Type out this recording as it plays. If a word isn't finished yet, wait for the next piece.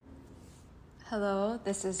Hello,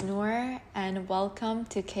 this is Noor, and welcome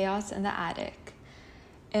to Chaos in the Attic.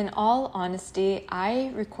 In all honesty,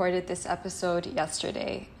 I recorded this episode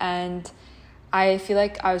yesterday, and I feel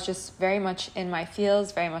like I was just very much in my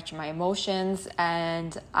feels, very much in my emotions,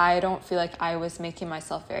 and I don't feel like I was making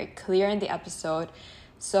myself very clear in the episode.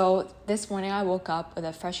 So this morning I woke up with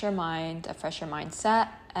a fresher mind, a fresher mindset,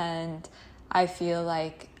 and I feel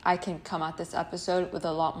like I can come at this episode with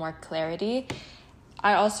a lot more clarity.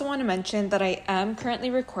 I also want to mention that I am currently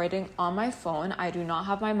recording on my phone. I do not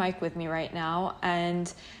have my mic with me right now,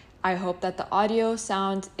 and I hope that the audio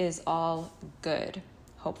sound is all good,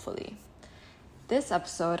 hopefully. This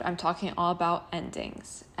episode, I'm talking all about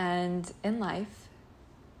endings. And in life,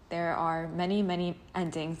 there are many, many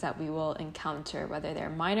endings that we will encounter, whether they're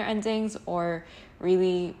minor endings or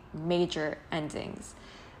really major endings.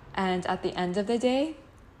 And at the end of the day,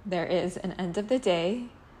 there is an end of the day,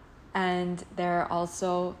 and there are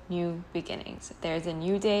also new beginnings. There's a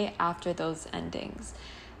new day after those endings.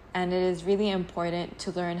 And it is really important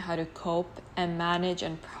to learn how to cope and manage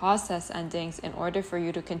and process endings in order for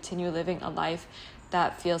you to continue living a life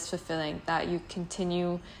that feels fulfilling, that you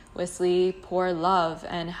continuously pour love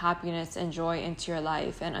and happiness and joy into your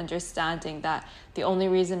life, and understanding that the only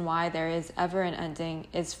reason why there is ever an ending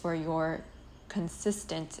is for your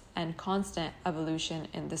consistent and constant evolution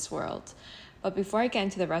in this world. But before I get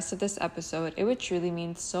into the rest of this episode, it would truly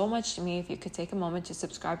mean so much to me if you could take a moment to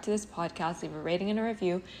subscribe to this podcast, leave a rating and a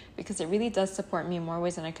review, because it really does support me in more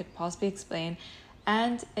ways than I could possibly explain.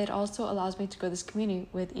 And it also allows me to grow this community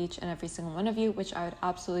with each and every single one of you, which I would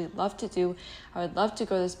absolutely love to do. I would love to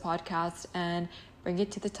grow this podcast and bring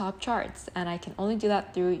it to the top charts. And I can only do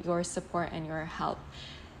that through your support and your help.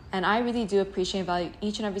 And I really do appreciate and value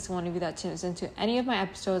each and every single one of you that tunes into any of my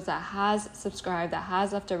episodes, that has subscribed, that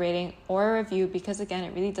has left a rating or a review, because again,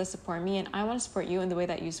 it really does support me, and I want to support you in the way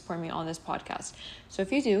that you support me on this podcast. So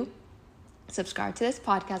if you do, subscribe to this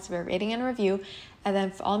podcast with a rating and a review, and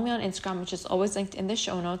then follow me on Instagram, which is always linked in the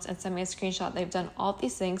show notes, and send me a screenshot that you've done all of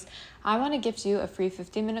these things. I want to give you a free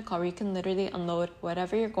 15-minute call where you can literally unload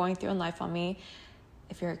whatever you're going through in life on me.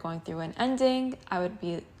 If you're going through an ending, I would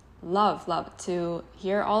be love to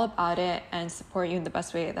hear all about it and support you in the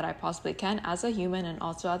best way that I possibly can as a human, and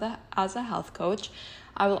also as a health coach.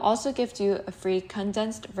 I will also gift you a free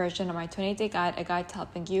condensed version of my 28-day guide, a guide to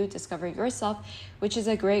helping you discover yourself, which is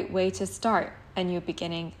a great way to start a new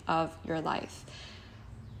beginning of your life.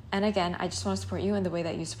 And again, I just want to support you in the way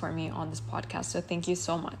that you support me on this podcast. So thank you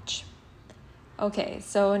so much. Okay,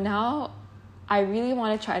 so now I really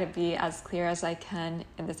want to try to be as clear as I can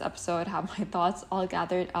in this episode, have my thoughts all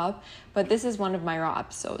gathered up, but this is one of my raw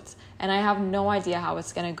episodes, and I have no idea how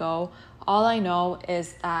it's going to go. All I know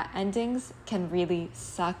is that endings can really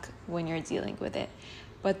suck when you're dealing with it.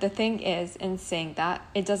 But the thing is, in saying that,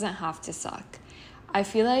 it doesn't have to suck. I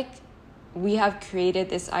feel like we have created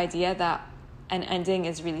this idea that an ending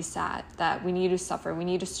is really sad, that we need to suffer, we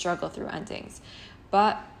need to struggle through endings.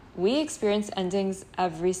 But we experience endings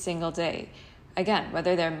every single day. Again,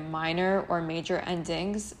 whether they're minor or major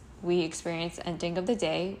endings, we experience ending of the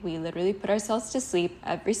day. We literally put ourselves to sleep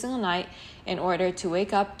every single night in order to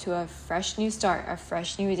wake up to a fresh new start, a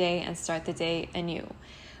fresh new day, and start the day anew.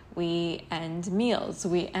 We end meals,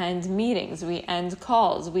 we end meetings, we end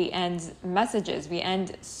calls, we end messages, we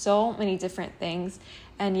end so many different things.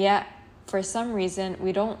 And yet, for some reason,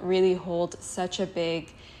 we don't really hold such a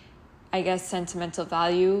big, sentimental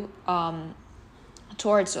value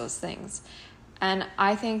towards those things. And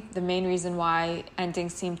I think the main reason why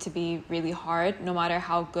endings seem to be really hard, no matter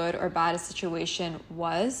how good or bad a situation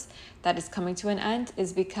was that is coming to an end,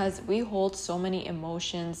 is because we hold so many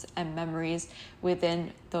emotions and memories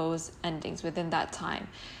within those endings, within that time.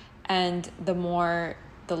 And the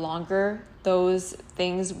longer those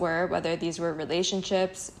things were, whether these were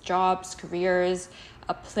relationships, jobs, careers,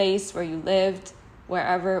 a place where you lived,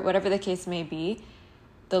 whatever the case may be,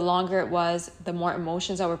 the longer it was, the more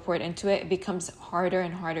emotions that were poured into it, it becomes harder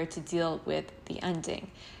and harder to deal with the ending,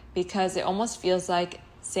 because it almost feels like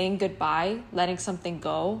saying goodbye, letting something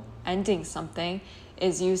go, ending something,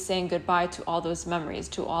 is you saying goodbye to all those memories,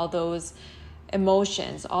 to all those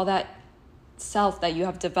emotions, all that self that you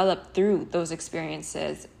have developed through those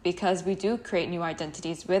experiences, because we do create new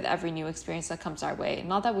identities with every new experience that comes our way.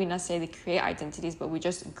 Not that we necessarily create identities, but we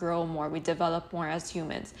just grow more, we develop more as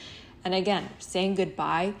humans. And again, saying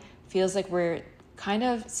goodbye feels like we're kind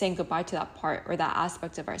of saying goodbye to that part or that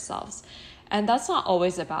aspect of ourselves. And that's not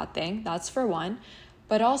always a bad thing, that's for one.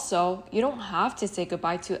 But also, you don't have to say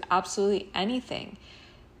goodbye to absolutely anything.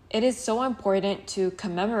 It is so important to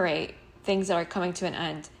commemorate things that are coming to an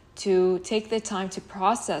end, to take the time to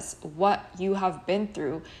process what you have been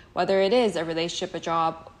through, whether it is a relationship, a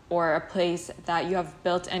job, or a place that you have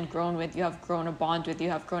built and grown with, you have grown a bond with, you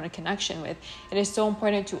have grown a connection with. It is so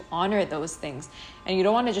important to honor those things. And you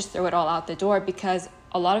don't want to just throw it all out the door, because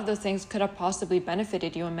a lot of those things could have possibly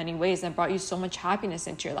benefited you in many ways and brought you so much happiness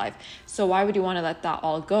into your life. So why would you want to let that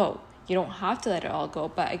all go? You don't have to let it all go.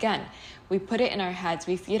 But again, we put it in our heads,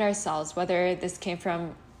 we feed ourselves, whether this came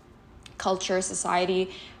from culture,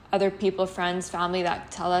 society, other people, friends, family,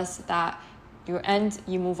 that tell us that you end,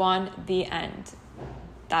 you move on, the end.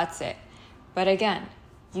 That's it. But again,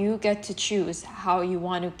 you get to choose how you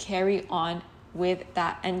want to carry on with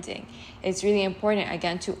that ending. It's really important,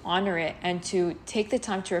 again, to honor it and to take the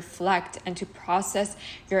time to reflect and to process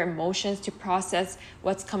your emotions, to process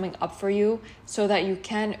what's coming up for you, so that you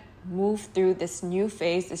can move through this new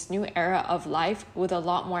phase, this new era of life with a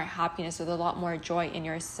lot more happiness, with a lot more joy in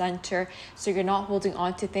your center, so you're not holding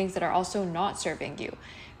on to things that are also not serving you.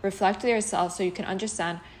 Reflect with yourself so you can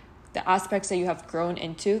understand the aspects that you have grown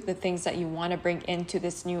into, the things that you want to bring into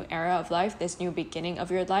this new era of life, this new beginning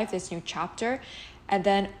of your life, this new chapter, and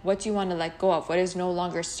then what do you want to let go of, what is no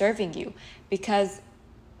longer serving you. Because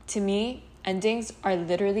to me, endings are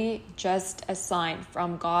literally just a sign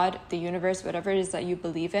from God, the universe, whatever it is that you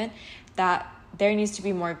believe in, that there needs to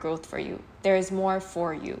be more growth for you. There is more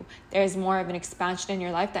for you. There is more of an expansion in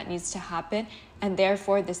your life that needs to happen, and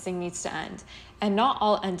therefore this thing needs to end. And not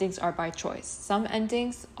all endings are by choice. Some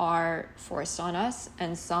endings are forced on us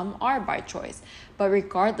and some are by choice. But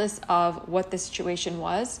regardless of what the situation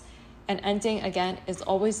was, an ending, again, is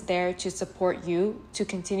always there to support you, to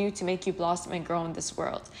continue to make you blossom and grow in this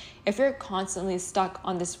world. If you're constantly stuck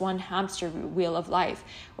on this one hamster wheel of life,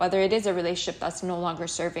 whether it is a relationship that's no longer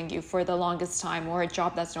serving you for the longest time, or a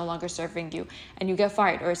job that's no longer serving you, and you get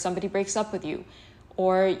fired, or somebody breaks up with you,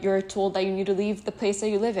 or you're told that you need to leave the place that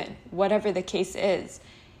you live in, whatever the case is,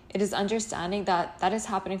 it is understanding that that is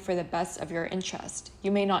happening for the best of your interest.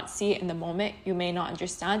 You may not see it in the moment, you may not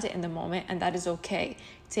understand it in the moment, and that is okay.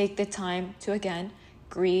 Take the time to, again,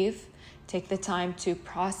 grieve. Take the time to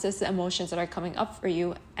process the emotions that are coming up for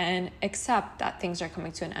you and accept that things are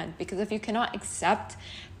coming to an end. Because if you cannot accept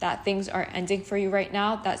that things are ending for you right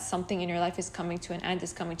now, that something in your life is coming to an end,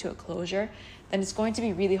 is coming to a closure, then it's going to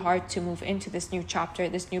be really hard to move into this new chapter,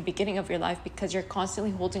 this new beginning of your life, because you're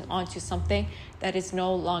constantly holding on to something that is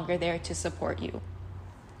no longer there to support you.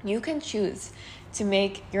 You can choose to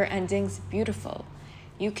make your endings beautiful.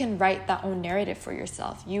 You can write that own narrative for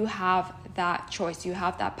yourself. You have that choice. You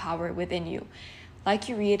have that power within you. Like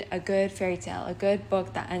you read a good fairy tale, a good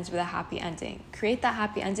book that ends with a happy ending. Create that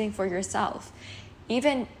happy ending for yourself.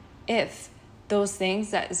 Even if those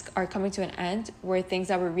things that are coming to an end were things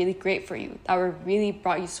that were really great for you, that were really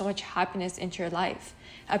brought you so much happiness into your life.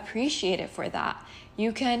 Appreciate it for that.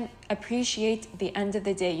 You can appreciate the end of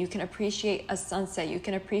the day. You can appreciate a sunset. You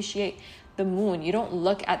can appreciate the moon. You don't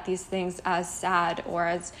look at these things as sad or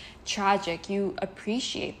as tragic. You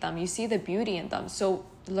appreciate them. You see the beauty in them. So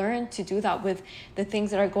learn to do that with the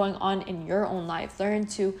things that are going on in your own life. Learn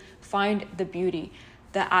to find the beauty,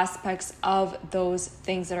 the aspects of those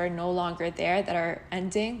things that are no longer there, that are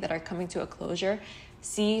ending, that are coming to a closure.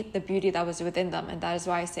 See the beauty that was within them. And that is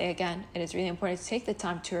why I say, again, it is really important to take the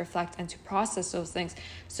time to reflect and to process those things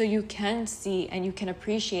so you can see and you can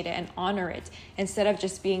appreciate it and honor it, instead of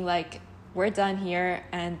just being like, we're done here.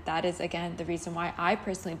 And that is, again, the reason why I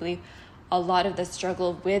personally believe a lot of the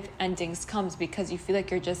struggle with endings comes, because you feel like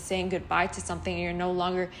you're just saying goodbye to something and you're no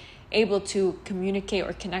longer able to communicate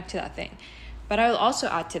or connect to that thing. But I will also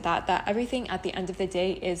add to that everything at the end of the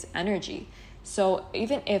day is energy. So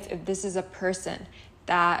even if this is a person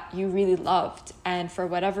that you really loved and for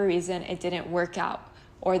whatever reason it didn't work out,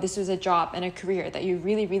 or this was a job and a career that you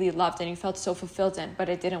really, really loved and you felt so fulfilled in, but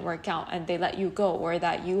it didn't work out and they let you go, or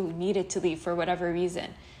that you needed to leave for whatever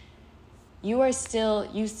reason, you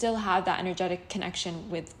still have that energetic connection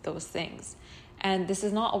with those things. And this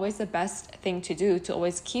is not always the best thing to do, to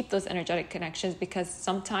always keep those energetic connections, because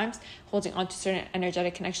sometimes holding on to certain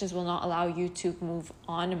energetic connections will not allow you to move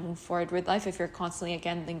on and move forward with life if you're constantly,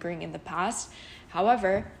 again, lingering in the past.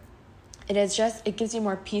 However, it gives you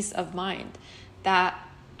more peace of mind that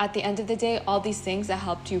at the end of the day, all these things that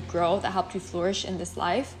helped you grow, that helped you flourish in this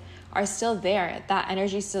life are still there. That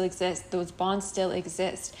energy still exists. Those bonds still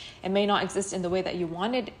exist. It may not exist in the way that you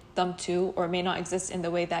wanted them to, or may not exist in the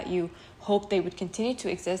way that you hope they would continue to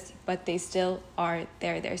exist, but they still are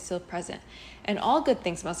there. They're still present. And all good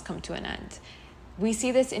things must come to an end. We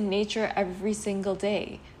see this in nature every single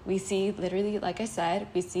day. We see, literally, like I said,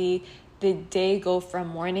 we see the day go from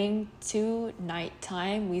morning to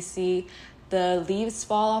nighttime. We see The leaves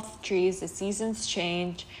fall off trees, the seasons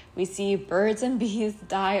change, we see birds and bees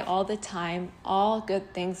die all the time. All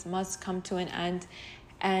good things must come to an end.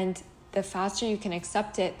 And the faster you can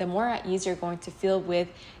accept it, the more at ease you're going to feel with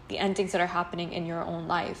the endings that are happening in your own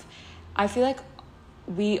life. I feel like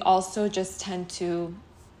we also just tend to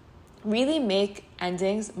really make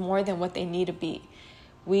endings more than what they need to be.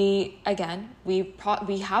 We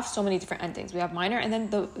have so many different endings. We have minor and then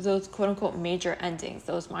those quote unquote major endings.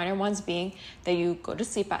 Those minor ones being that you go to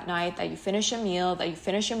sleep at night, that you finish a meal, that you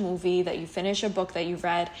finish a movie, that you finish a book that you've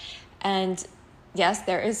read. And yes,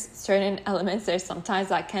 there is certain elements. There's sometimes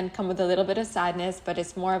that can come with a little bit of sadness, but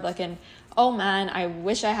it's more of like oh man, I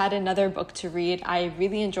wish I had another book to read. I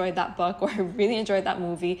really enjoyed that book, or I really enjoyed that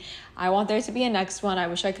movie. I want there to be a next one. I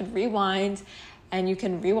wish I could rewind. And you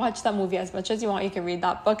can rewatch that movie as much as you want. You can read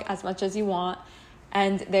that book as much as you want.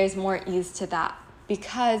 And there's more ease to that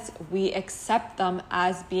because we accept them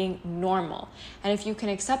as being normal. And if you can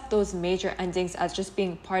accept those major endings as just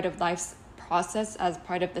being part of life's process, as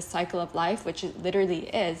part of the cycle of life, which it literally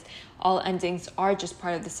is, all endings are just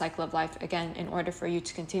part of the cycle of life. Again, in order for you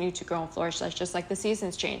to continue to grow and flourish, that's just like the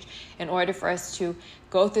seasons change. In order for us to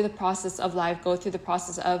go through the process of life, go through the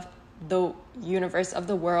process of the universe, of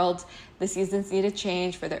the world, the seasons need to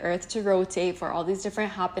change for the earth to rotate, for all these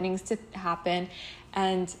different happenings to happen.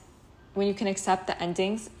 And when you can accept the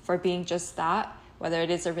endings for being just that, whether it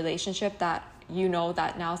is a relationship that you know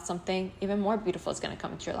that now something even more beautiful is going to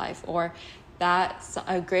come into your life, or that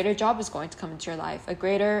a greater job is going to come into your life, a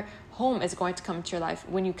greater home is going to come into your life.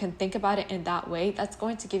 When you can think about it in that way, that's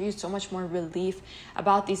going to give you so much more relief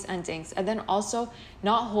about these endings. And then also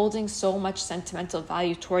not holding so much sentimental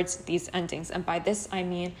value towards these endings. And by this, I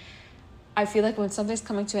mean, I feel like when something's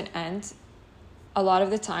coming to an end, a lot of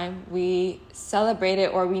the time we celebrate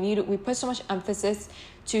it, or we put so much emphasis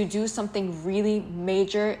to do something really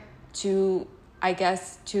major to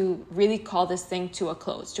really call this thing to a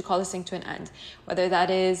close, to call this thing to an end. Whether that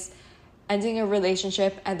is ending a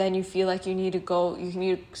relationship and then you feel like you need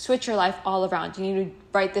to switch your life all around. You need to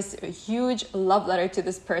write this huge love letter to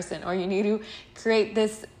this person, or you need to create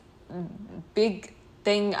this big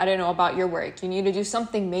thing, I don't know, about your work. You need to do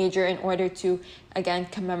something major in order to, again,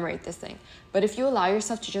 commemorate this thing. But if you allow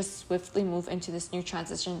yourself to just swiftly move into this new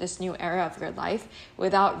transition, this new era of your life,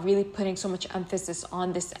 without really putting so much emphasis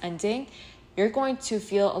on this ending, you're going to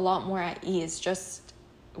feel a lot more at ease just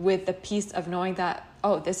with the peace of knowing that,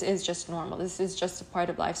 oh, this is just normal. This is just a part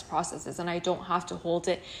of life's processes, and I don't have to hold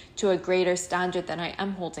it to a greater standard than I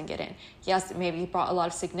am holding it in. Yes, maybe it brought a lot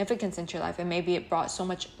of significance into your life, and maybe it brought so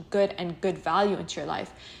much good value into your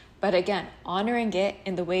life. But again, honoring it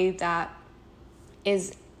in the way that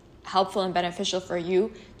is helpful and beneficial for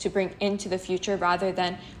you to bring into the future, rather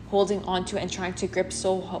than holding on to and trying to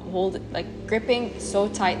gripping so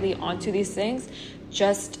tightly onto these things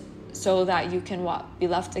just so that you can be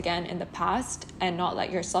left again in the past and not let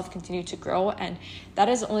yourself continue to grow. And that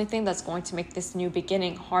is the only thing that's going to make this new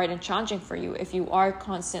beginning hard and challenging for you. If you are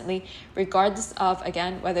constantly, regardless of,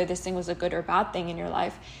 again, whether this thing was a good or bad thing in your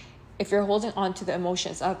life, if you're holding on to the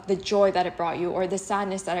emotions of the joy that it brought you or the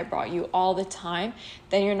sadness that it brought you all the time,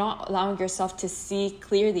 then you're not allowing yourself to see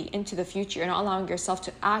clearly into the future. You're not allowing yourself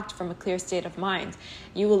to act from a clear state of mind.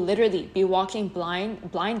 You will literally be walking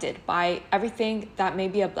blinded by everything that may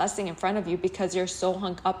be a blessing in front of you, because you're so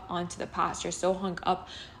hung up onto the past. You're so hung up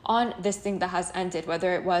on this thing that has ended,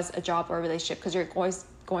 whether it was a job or a relationship, because you're always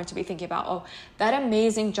going to be thinking about, oh, that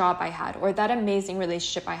amazing job I had, or that amazing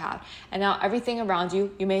relationship I had. And now everything around you,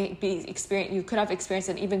 you could have experienced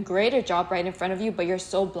an even greater job right in front of you, but you're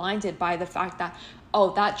so blinded by the fact that,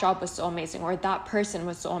 oh, that job was so amazing, or that person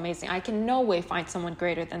was so amazing. I can no way find someone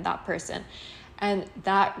greater than that person. And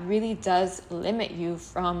that really does limit you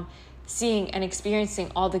from seeing and experiencing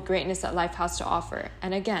all the greatness that life has to offer.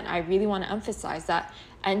 And again, I really want to emphasize that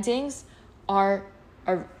endings are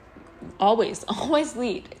always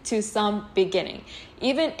lead to some beginning.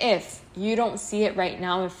 Even if you don't see it right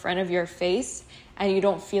now in front of your face and you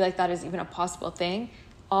don't feel like that is even a possible thing,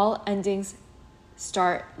 all endings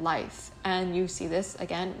start life. And you see this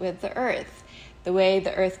again with the earth, the way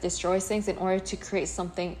the earth destroys things in order to create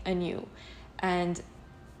something anew. And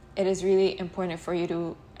it is really important for you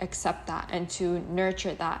to accept that and to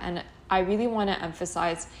nurture that. And I really want to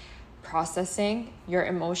emphasize processing your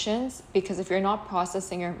emotions, because if you're not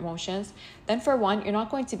processing your emotions, then for one, you're not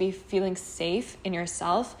going to be feeling safe in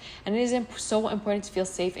yourself. And it is so important to feel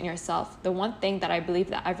safe in yourself. The one thing that I believe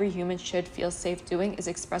that every human should feel safe doing is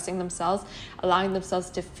expressing themselves, allowing themselves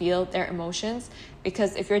to feel their emotions.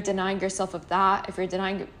 Because if you're denying yourself of that, if you're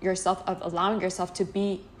denying yourself of allowing yourself to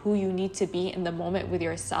be who you need to be in the moment with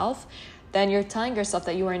yourself, then you're telling yourself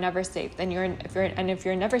that you are never safe. Then if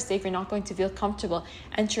you're never safe, you're not going to feel comfortable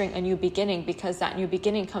entering a new beginning, because that new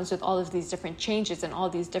beginning comes with all of these different changes and all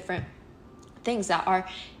these different things that are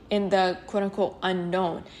in the quote unquote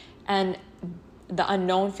unknown. And the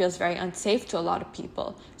unknown feels very unsafe to a lot of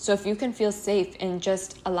people. So if you can feel safe in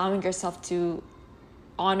just allowing yourself to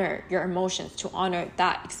honor your emotions, to honor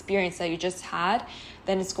that experience that you just had,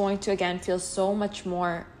 then it's going to, again, feel so much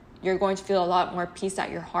more. You're going to feel a lot more peace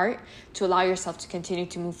at your heart to allow yourself to continue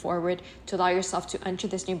to move forward, to allow yourself to enter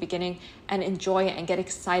this new beginning and enjoy it and get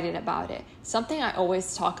excited about it. Something I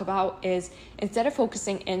always talk about is, instead of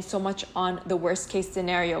focusing in so much on the worst case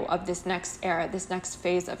scenario of this next era, this next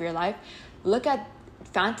phase of your life,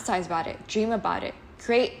 fantasize about it, dream about it,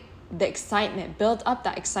 create the excitement, build up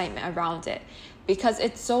that excitement around it. Because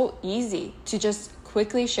it's so easy to just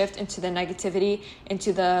quickly shift into the negativity,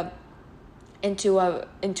 into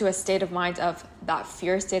a state of mind of that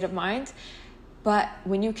fear state of mind. But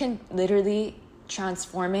when you can literally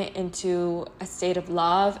transform it into a state of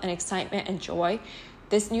love and excitement and joy,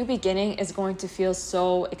 this new beginning is going to feel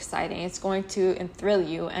so exciting. It's going to thrill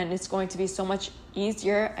you, and it's going to be so much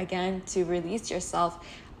easier, again, to release yourself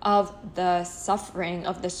of the suffering,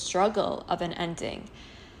 of the struggle of an ending.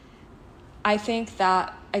 I think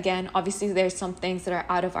that, again, obviously there's some things that are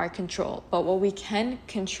out of our control, but what we can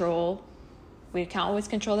control, we can't always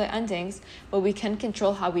control the endings, but we can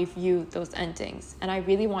control how we view those endings. And I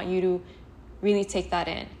really want you to really take that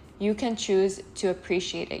in. You can choose to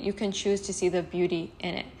appreciate it. You can choose to see the beauty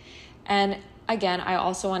in it. And again, I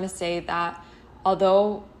also want to say that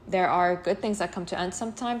although there are good things that come to an end,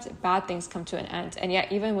 sometimes bad things come to an end. And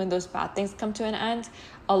yet, even when those bad things come to an end,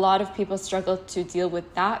 a lot of people struggle to deal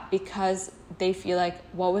with that because they feel like,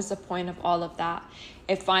 what was the point of all of that?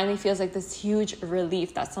 It finally feels like this huge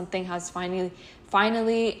relief that something has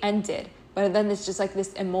finally ended. But then it's just like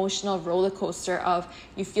this emotional roller coaster of,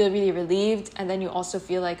 you feel really relieved, and then you also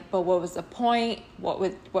feel like, but what was the point? What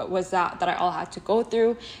was that I all had to go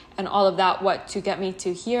through? And all of that, what to get me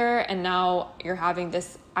to here? And now you're having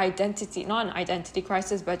this identity, not an identity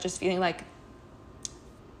crisis, but just feeling like,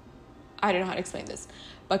 I don't know how to explain this,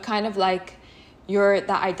 but kind of like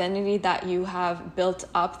that identity that you have built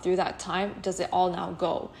up through that time, does it all now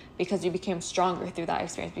go? Because you became stronger through that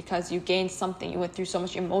experience, because you gained something, you went through so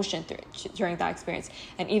much emotion during that experience.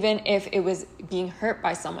 And even if it was being hurt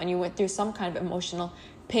by someone, you went through some kind of emotional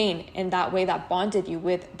pain in that way that bonded you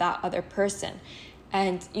with that other person.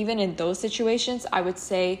 And even in those situations, I would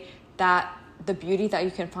say that the beauty that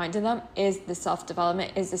you can find in them is the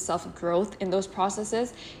self-development, is the self-growth in those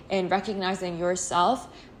processes, and recognizing yourself.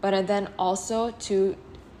 But then also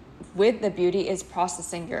with the beauty is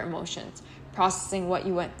processing your emotions, processing what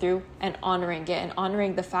you went through and honoring it, and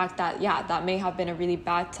honoring the fact that, yeah, that may have been a really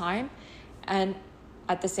bad time. And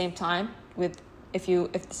at the same time,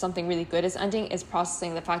 if something really good is ending, is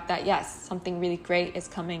processing the fact that, yes, something really great is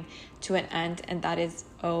coming to an end, and that is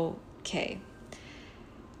okay.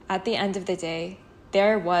 At the end of the day,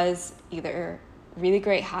 there was either really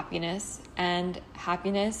great happiness, and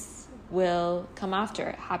happiness will come after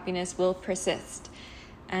it. Happiness will persist.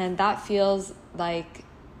 And that feels like,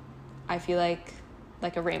 I feel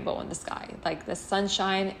like a rainbow in the sky. Like the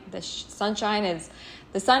sunshine, the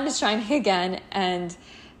sun is shining again, and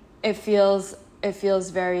it feels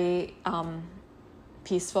very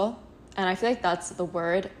peaceful. And I feel like that's the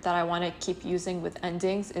word that I want to keep using with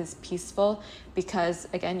endings, is peaceful, because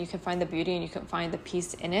again, you can find the beauty and you can find the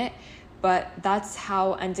peace in it. But that's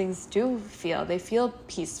how endings do feel. They feel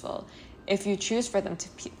peaceful if you choose for them to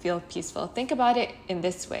feel peaceful. Think about it in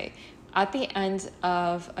this way. At the end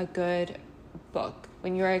of a good book,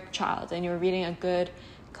 when you're a child and you're reading a good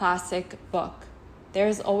classic book,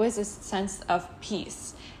 there's always a sense of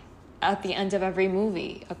peace. At the end of every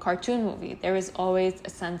movie, a cartoon movie, there is always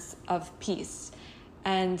a sense of peace.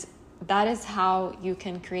 And that is how you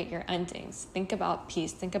can create your endings. Think about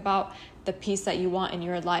peace. Think about the peace that you want in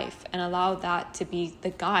your life, and allow that to be the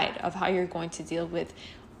guide of how you're going to deal with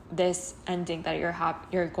this ending that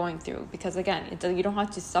you're going through. Because again, you don't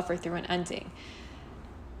have to suffer through an ending.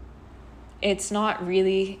 It's not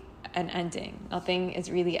really an ending. Nothing is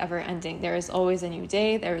really ever ending. There is always a new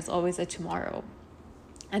day. There is always a tomorrow.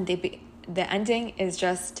 And the ending is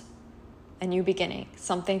just a new beginning,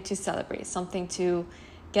 something to celebrate, something to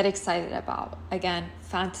get excited about. Again,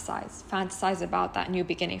 fantasize about that new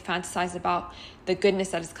beginning. Fantasize about the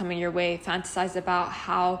goodness that is coming your way. Fantasize about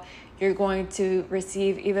how you're going to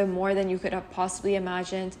receive even more than you could have possibly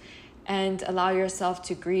imagined, and allow yourself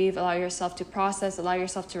to grieve, allow yourself to process, allow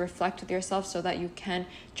yourself to reflect with yourself, so that you can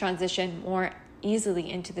transition more easily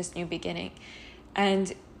into this new beginning.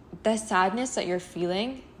 And the sadness that you're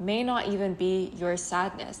feeling may not even be your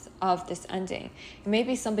sadness of this ending. It may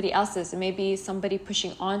be somebody else's. It may be somebody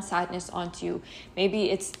pushing on sadness onto you. Maybe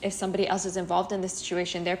it's if somebody else is involved in this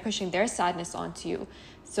situation, they're pushing their sadness onto you.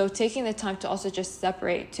 So taking the time to also just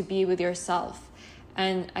separate, to be with yourself.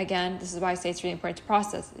 And again, this is why I say it's really important to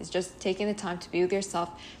process. It's just taking the time to be with yourself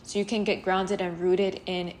so you can get grounded and rooted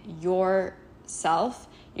in yourself.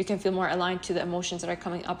 You can feel more aligned to the emotions that are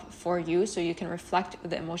coming up for you, so you can reflect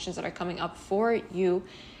the emotions that are coming up for you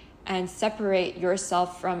and separate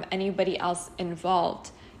yourself from anybody else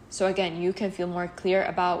involved. So again, you can feel more clear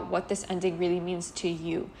about what this ending really means to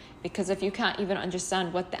you. Because if you can't even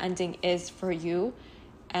understand what the ending is for you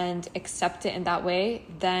and accept it in that way,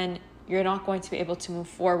 then you're not going to be able to move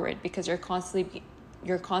forward, because you're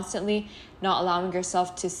constantly not allowing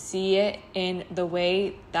yourself to see it in the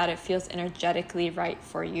way that it feels energetically right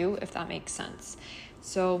for you, if that makes sense.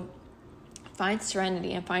 So find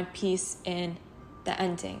serenity and find peace in the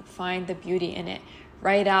ending. Find the beauty in it.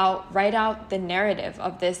 Write out the narrative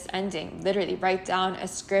of this ending. Literally write down a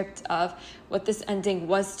script of what this ending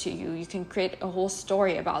was to you. You can create a whole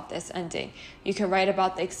story about this ending. You can write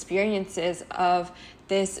about the experiences of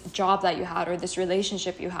this job that you had, or this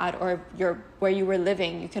relationship you had, or where you were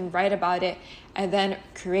living. You can write about it and then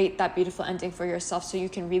create that beautiful ending for yourself, so you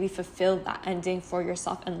can really fulfill that ending for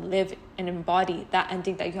yourself and live and embody that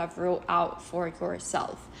ending that you have wrote out for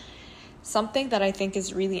yourself. Something that I think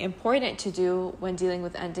is really important to do when dealing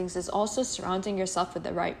with endings is also surrounding yourself with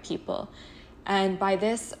the right people. And by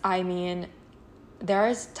this, I mean, there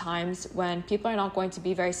is times when people are not going to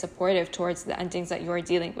be very supportive towards the endings that you are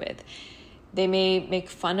dealing with. They may make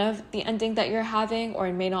fun of the ending that you're having,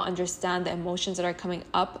 or may not understand the emotions that are coming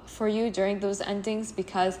up for you during those endings,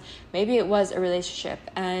 because maybe it was a relationship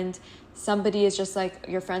and somebody is just like,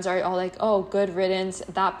 your friends are all like, oh, good riddance,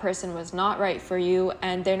 that person was not right for you,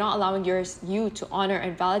 and they're not allowing you to honor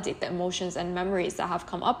and validate the emotions and memories that have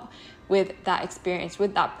come up with that experience,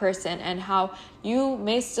 with that person, and how you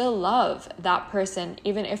may still love that person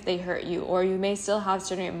even if they hurt you, or you may still have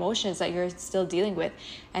certain emotions that you're still dealing with.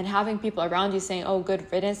 And having people around you saying, oh,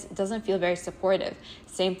 good riddance, it doesn't feel very supportive.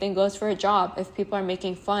 Same thing goes for a job. If people are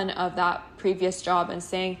making fun of that previous job and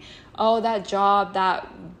saying, oh, that job, that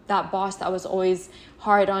boss that was always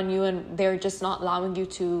hard on you, and they're just not allowing you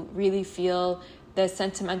to really feel the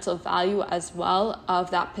sentimental value as well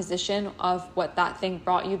of that position, of what that thing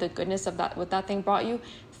brought you, the goodness of that, what that thing brought you,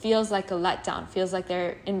 feels like a letdown, feels like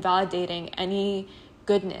they're invalidating any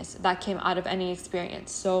goodness that came out of any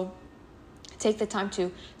experience. So take the time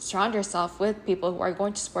to surround yourself with people who are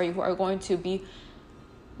going to support you, who are going to be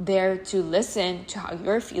there to listen to how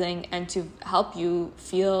you're feeling and to help you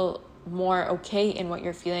feel more okay in what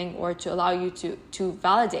you're feeling, or to allow you to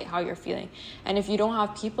validate how you're feeling. And if you don't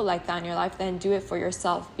have people like that in your life, then do it for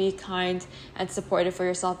yourself. Be kind and supportive for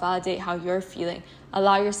yourself. Validate how you're feeling.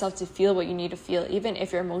 Allow yourself to feel what you need to feel, even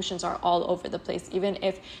if your emotions are all over the place, even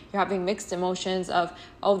if you're having mixed emotions of,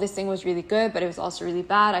 oh, this thing was really good, but it was also really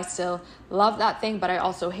bad. I still love that thing, but I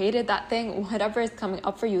also hated that thing. Whatever is coming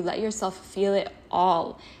up for you, let yourself feel it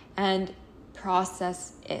all and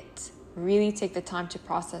process it. Really take the time to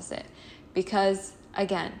process it, because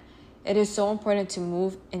again, it is so important to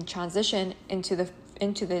move and transition into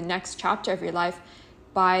the next chapter of your life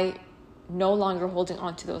by no longer holding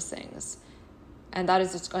on to those things. And that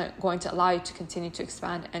is just going to allow you to continue to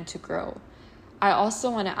expand and to grow. I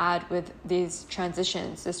also want to add with these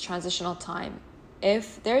transitions, this transitional time,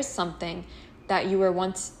 if there's something that you were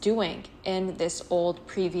once doing in this old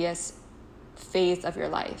previous phase of your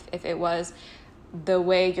life, if it was the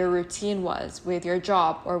way your routine was with your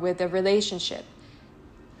job or with a relationship,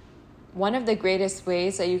 one of the greatest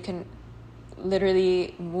ways that you can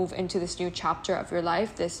literally move into this new chapter of your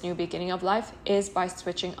life, this new beginning of life, is by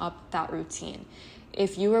switching up that routine.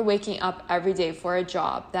 If you were waking up every day for a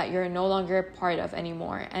job that you're no longer a part of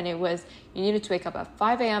anymore, and it was, you needed to wake up at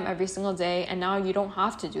 5 a.m. every single day, and now you don't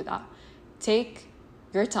have to do that. Take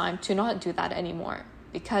your time to not do that anymore.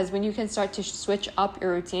 Because when you can start to switch up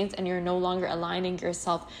your routines and you're no longer aligning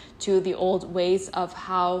yourself to the old ways of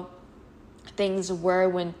how things were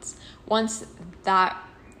once that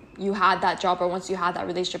you had that job, or once you had that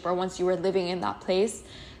relationship, or once you were living in that place,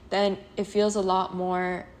 then it feels a lot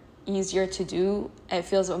more easier to do. It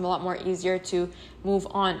feels a lot more easier to move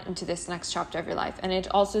on into this next chapter of your life. And it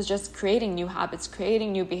also is just creating new habits,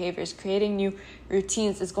 creating new behaviors, creating new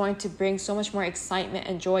routines is going to bring so much more excitement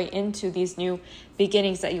and joy into these new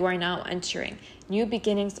beginnings that you are now entering. New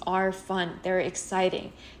beginnings are fun. They're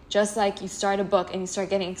exciting. Just like you start a book and you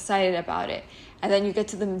start getting excited about it, and then you get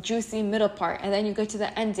to the juicy middle part, and then you get to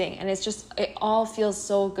the ending, and it all feels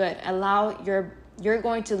so good. Allow You're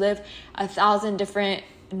going to live 1,000 different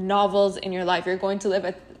novels in your life. You're going to live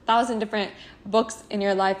 1,000 different books in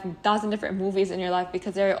your life, 1,000 different movies in your life,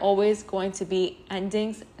 because there are always going to be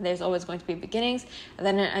endings. There's always going to be beginnings and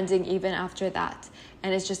then an ending even after that.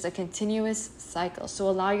 And it's just a continuous cycle. So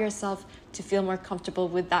allow yourself to feel more comfortable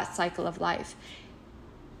with that cycle of life.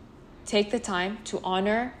 Take the time to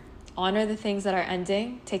honor the things that are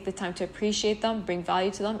ending. Take the time to appreciate them, bring value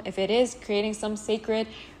to them. If it is creating some sacred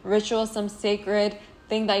ritual, some sacred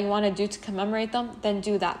thing that you want to do to commemorate them, then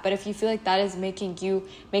do that. But if you feel like that is making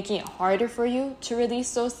it harder for you to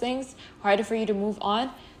release those things, harder for you to move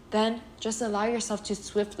on, then just allow yourself to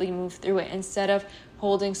swiftly move through it instead of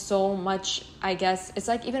holding so much. I guess it's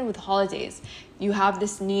like even with holidays, you have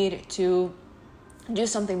this need to do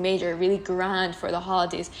something major, really grand for the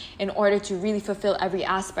holidays in order to really fulfill every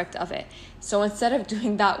aspect of it. So instead of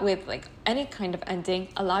doing that with like any kind of ending,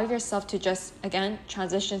 allow yourself to just, again,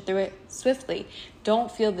 transition through it swiftly.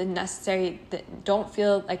 Don't feel like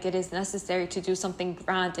it is necessary to do something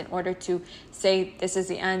grand in order to say, this is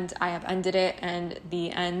the end, I have ended it, and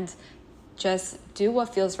the end. Just do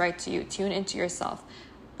what feels right to you. Tune into yourself,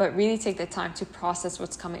 but really take the time to process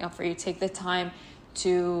what's coming up for you. Take the time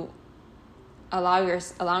to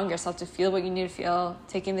allowing yourself to feel what you need to feel,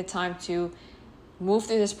 taking the time to move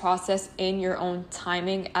through this process in your own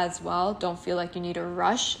timing as well. Don't feel like you need to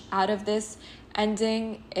rush out of this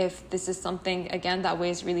ending. If this is something, again, that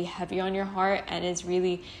weighs really heavy on your heart and is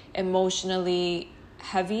really emotionally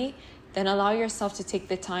heavy, then allow yourself to take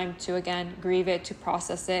the time to, again, grieve it, to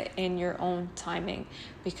process it in your own timing.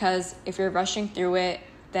 Because if you're rushing through it,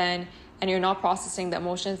 and you're not processing the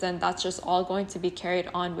emotions, then that's just all going to be carried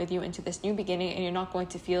on with you into this new beginning, and you're not going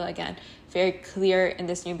to feel, again, very clear in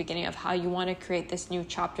this new beginning of how you want to create this new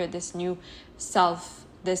chapter, this new self,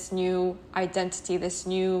 this new identity, this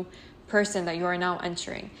new person that you are now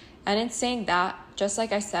entering. And in saying that, just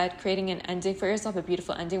like I said, creating an ending for yourself, a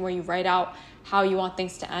beautiful ending where you write out how you want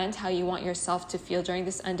things to end, how you want yourself to feel during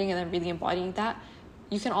this ending, and then really embodying that.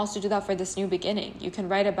 You can also do that for this new beginning. You can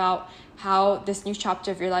write about how this new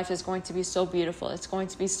chapter of your life is going to be so beautiful. It's going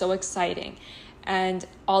to be so exciting. And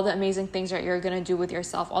all the amazing things that you're going to do with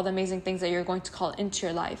yourself, all the amazing things that you're going to call into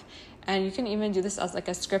your life. And you can even do this as like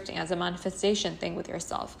a scripting, as a manifestation thing with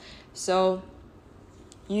yourself. So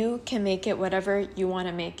you can make it whatever you want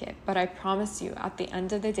to make it. But I promise you, at the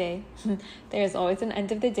end of the day, there's always an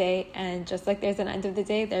end of the day. And just like there's an end of the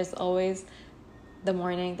day, there's always the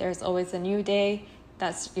morning. There's always a new day.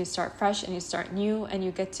 You start fresh and you start new, and you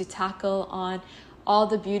get to tackle on all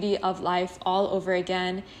the beauty of life all over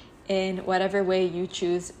again in whatever way you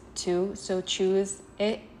choose to. So choose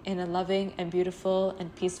it in a loving and beautiful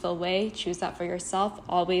and peaceful way. Choose that for yourself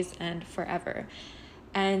always and forever.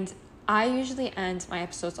 And I usually end my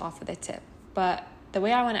episodes off with a tip, but the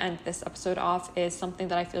way I want to end this episode off is something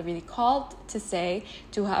that I feel really called to say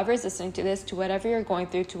to whoever is listening to this, to whatever you're going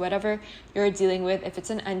through, to whatever you're dealing with. If it's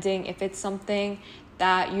an ending, if it's something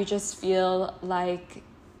that you just feel like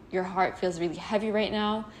your heart feels really heavy right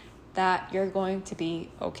now, that you're going to be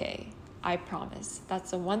okay. I promise.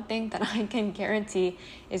 That's the one thing that I can guarantee,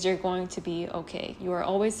 is you're going to be okay. You are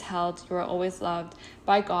always held. You are always loved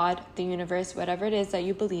by God, the universe, whatever it is that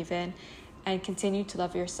you believe in, and continue to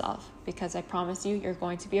love yourself, because I promise you, you're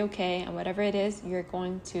going to be okay. And whatever it is, you're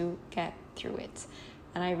going to get through it.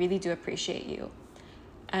 And I really do appreciate you.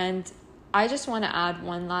 And I just want to add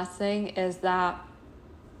one last thing, is that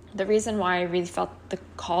the reason why I really felt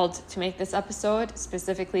called to make this episode,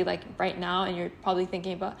 specifically like right now, and you're probably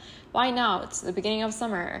thinking about, why now? It's the beginning of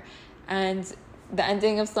summer and the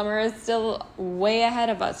ending of summer is still way ahead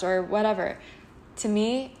of us, or whatever. To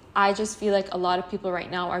me, I just feel like a lot of people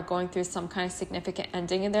right now are going through some kind of significant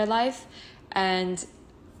ending in their life. And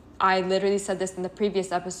I literally said this in the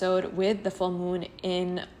previous episode with the full moon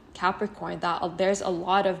in Capricorn, that there's a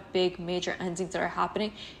lot of big major endings that are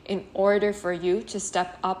happening in order for you to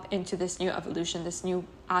step up into this new evolution, this new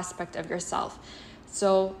aspect of yourself.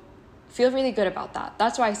 So feel really good about that.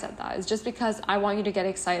 That's why I said that. It's just because I want you to get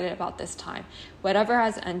excited about this time. Whatever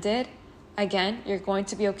has ended, again, you're going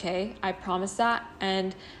to be okay. I promise that.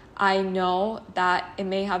 And I know that it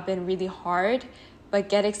may have been really hard, but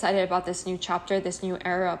get excited about this new chapter, this new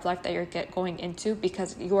era of life that you're going into,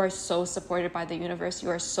 because you are so supported by the universe. You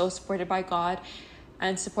are so supported by God,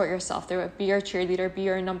 and support yourself through it. Be your cheerleader, be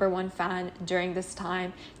your number one fan during this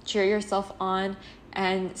time. Cheer yourself on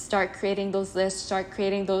and start creating those lists, start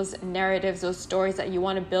creating those narratives, those stories that you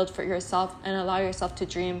want to build for yourself, and allow yourself to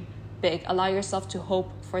dream big. Allow yourself to hope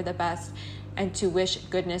for the best and to wish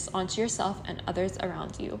goodness onto yourself and others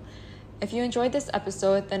around you. If you enjoyed this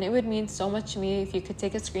episode, then it would mean so much to me if you could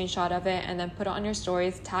take a screenshot of it and then put it on your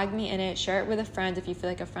stories, tag me in it, share it with a friend if you feel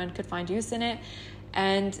like a friend could find use in it.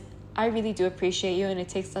 And I really do appreciate you, and it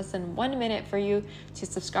takes less than 1 minute for you to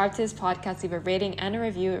subscribe to this podcast, leave a rating and a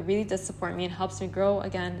review. It really does support me and helps me grow,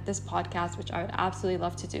 again, this podcast, which I would absolutely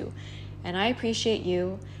love to do. And I appreciate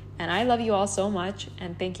you, and I love you all so much,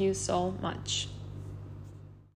 and thank you so much.